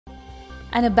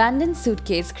An abandoned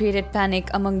suitcase created panic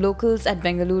among locals at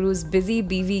Bengaluru's busy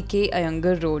BVK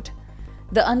Iyengar road.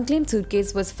 The unclaimed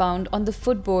suitcase was found on the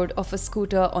footboard of a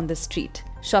scooter on the street.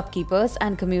 Shopkeepers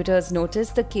and commuters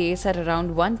noticed the case at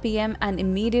around 1 p.m. and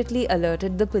immediately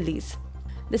alerted the police.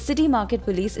 The City Market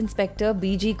Police Inspector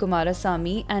B.G.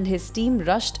 Kumarasamy and his team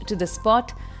rushed to the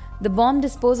spot. The bomb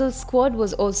disposal squad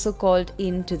was also called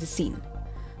in to the scene.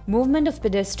 Movement of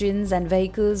pedestrians and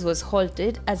vehicles was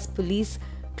halted as police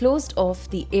closed off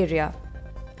the area.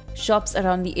 Shops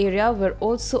around the area were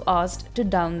also asked to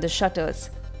down the shutters.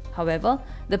 However,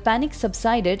 the panic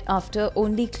subsided after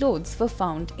only clothes were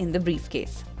found in the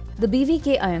briefcase. The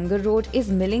BVK Iyengar road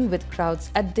is milling with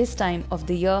crowds at this time of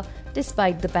the year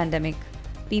despite the pandemic.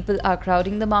 People are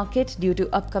crowding the market due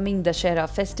to upcoming Dussehra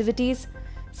festivities.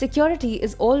 Security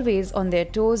is always on their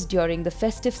toes during the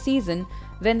festive season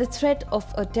when the threat of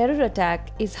a terror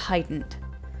attack is heightened.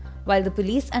 While the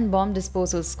police and bomb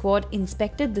disposal squad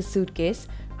inspected the suitcase,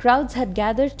 crowds had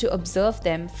gathered to observe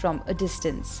them from a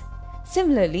distance.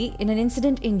 Similarly, in an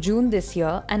incident in June this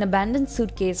year, an abandoned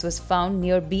suitcase was found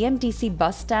near BMTC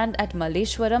bus stand at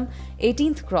Malleshwaram,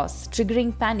 18th Cross,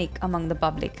 triggering panic among the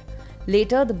public.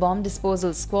 Later, the bomb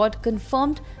disposal squad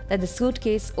confirmed that the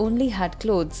suitcase only had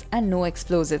clothes and no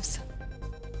explosives.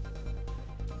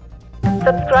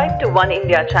 Subscribe to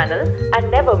Oneindia channel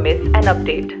and never miss an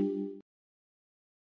update.